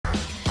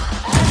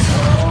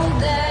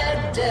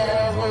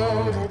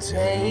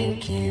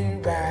take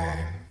you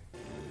back.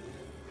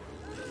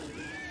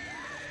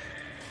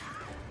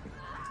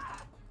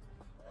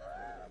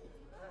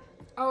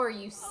 Oh, are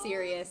you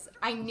serious?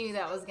 I knew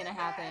that was gonna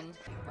happen.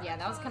 Yeah,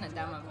 that was kind of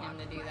dumb of him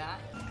to do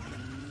that.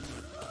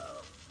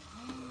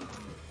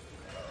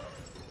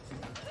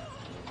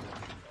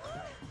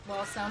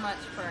 Well, so much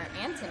for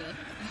Anthony.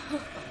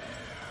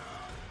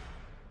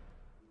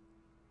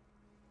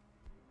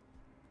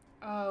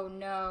 Oh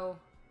no.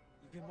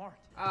 You've been marked.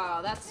 Oh,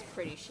 that's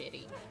pretty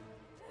shitty.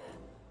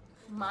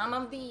 Mom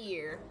of the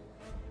year.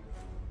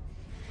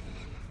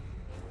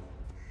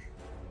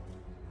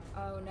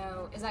 Oh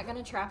no. Is that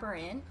gonna trap her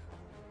in?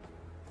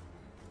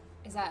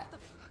 Is that...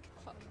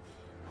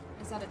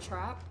 Is that a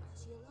trap?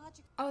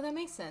 Oh, that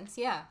makes sense,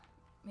 yeah.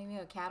 Maybe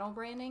a cattle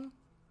branding?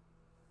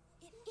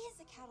 It is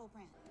a cattle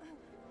brand.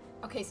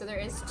 Okay, so there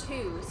is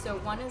two. So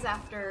one is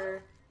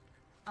after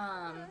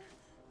Wynonna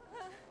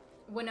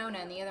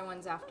and the other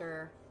one's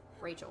after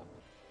Rachel.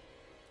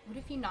 What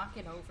if you knock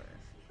it over?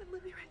 It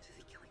led me right to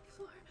the killing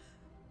floor.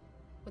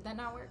 Would that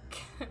not work?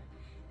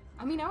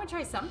 I mean, I would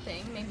try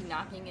something. Maybe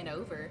knocking it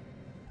over.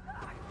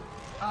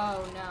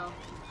 Oh, no.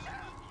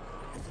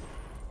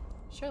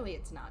 Surely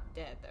it's not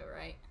dead, though,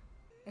 right?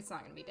 It's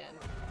not gonna be dead.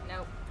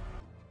 Nope.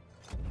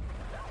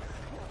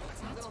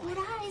 That's what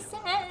I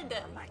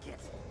said!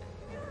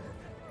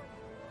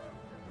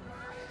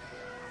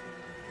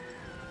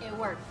 It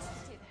worked.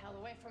 Stay the hell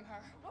away from her.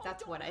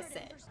 That's what I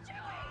said.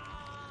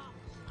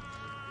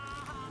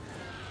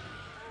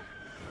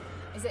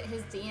 Is it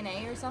his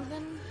DNA or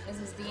something? Is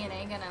his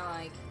DNA gonna,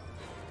 like...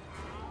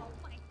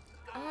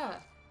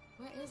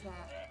 what is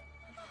that?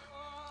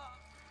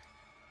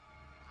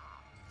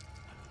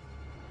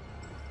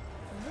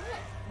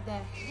 What the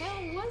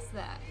hell was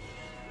that?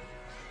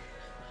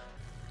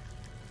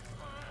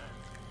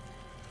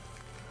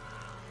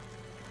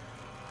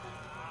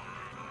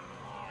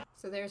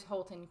 So there's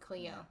Holt and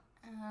Cleo.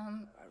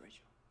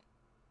 Rachel.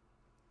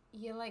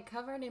 You like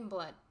covered in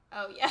blood.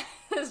 Oh yeah,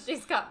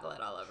 she's got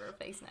blood all over her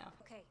face now.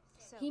 Okay,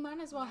 so He might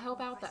as well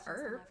help out the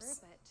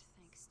Earps.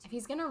 If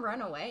he's gonna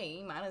run away,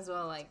 he might as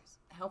well like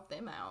help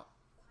them out.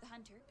 the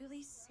hunter,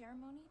 Billy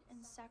ceremonied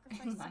and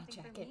sacrificed My something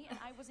for jacket. me, and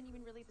I wasn't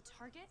even really the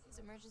target. His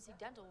emergency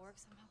dental work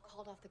somehow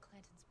called off the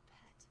Clanton's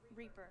pet.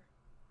 Reaper.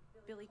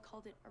 Billy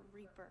called it a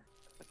reaper.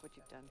 Look what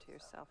you've done to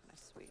yourself, my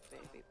sweet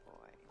baby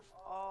boy.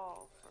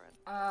 All for an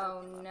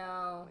Oh Earp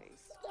no.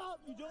 waste. Stop!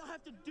 You don't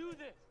have to do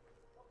this.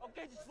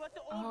 Okay, just let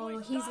the old Oh,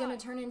 ways he's die. gonna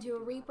turn into a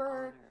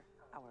Reaper.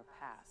 Honor our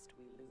past,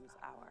 we lose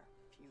our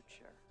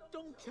future.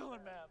 Don't kill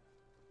him, ma'am.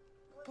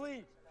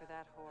 Please. For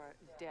that whore,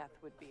 death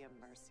would be a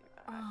mercy,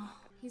 but I'm Oh,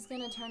 not gonna. he's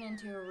gonna turn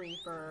into a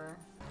Reaper.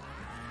 Ew.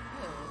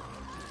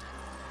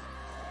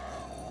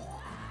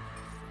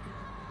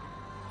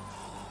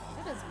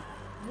 That is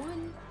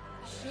one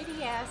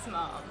shitty ass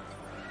mom.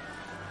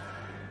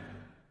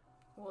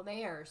 Well,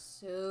 they are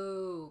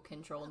so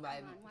controlled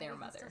by their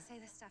mother. Still say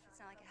this stuff. It's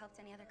not like it helped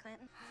any other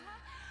Clanton.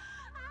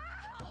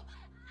 Ow!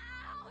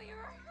 Ow! You're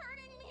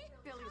hurting me!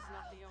 Billy's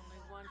not the only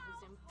one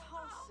who's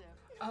impulsive.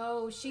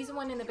 Oh, she's the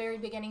one in the very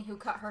beginning who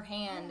cut her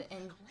hand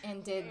and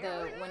did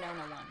the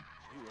Wynonna one.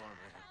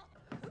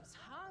 Who's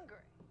hungry?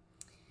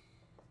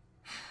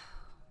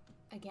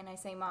 Again, I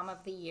say Mom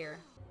of the Year.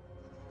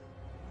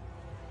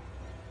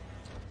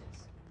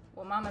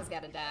 Well, Mama's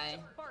gotta die.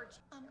 Barge,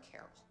 I'm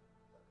Carol.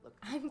 Look,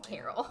 I'm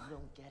Carol. You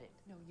don't get it.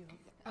 No, you don't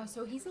get it. Oh,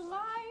 so he's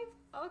alive?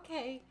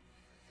 Okay.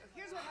 So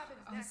here's what happens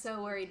I'm next.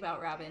 so worried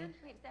about Robin.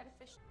 Wait, is that a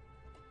fish?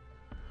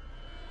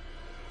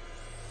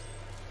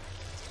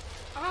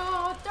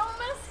 Oh, don't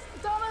mess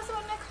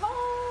with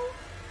Nicole.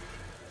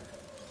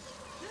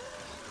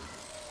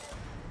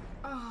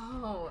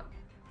 Oh.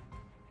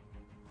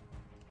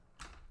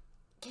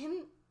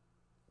 Can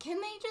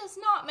they just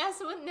not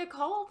mess with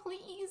Nicole,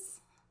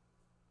 please?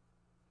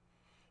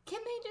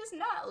 Can they just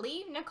not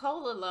leave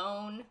Nicole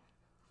alone?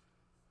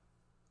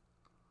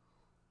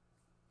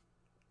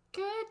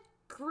 Good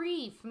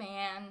grief,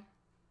 man.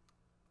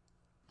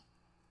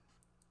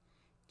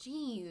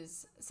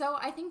 Jeez. So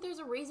I think there's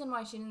a reason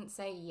why she didn't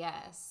say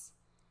yes.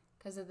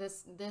 Because of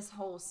this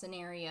whole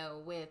scenario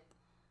with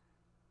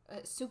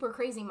a super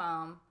crazy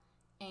mom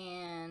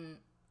and...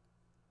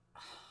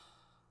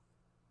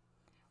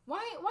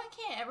 Why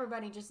can't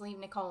everybody just leave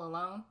Nicole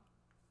alone?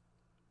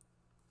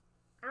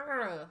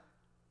 Ugh.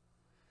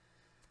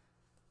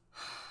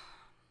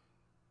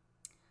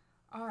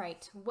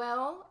 Alright,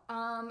 well,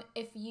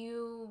 if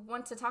you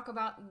want to talk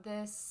about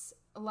this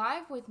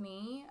live with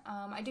me,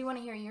 I do want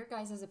to hear your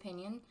guys'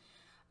 opinion.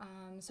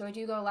 So I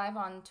do go live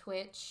on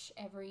Twitch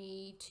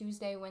every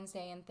Tuesday,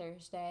 Wednesday, and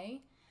Thursday.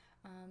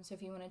 So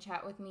if you want to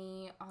chat with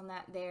me on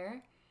that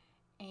there.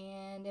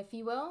 And if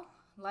you will,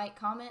 like,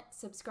 comment,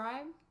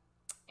 subscribe,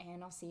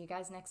 and I'll see you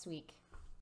guys next week.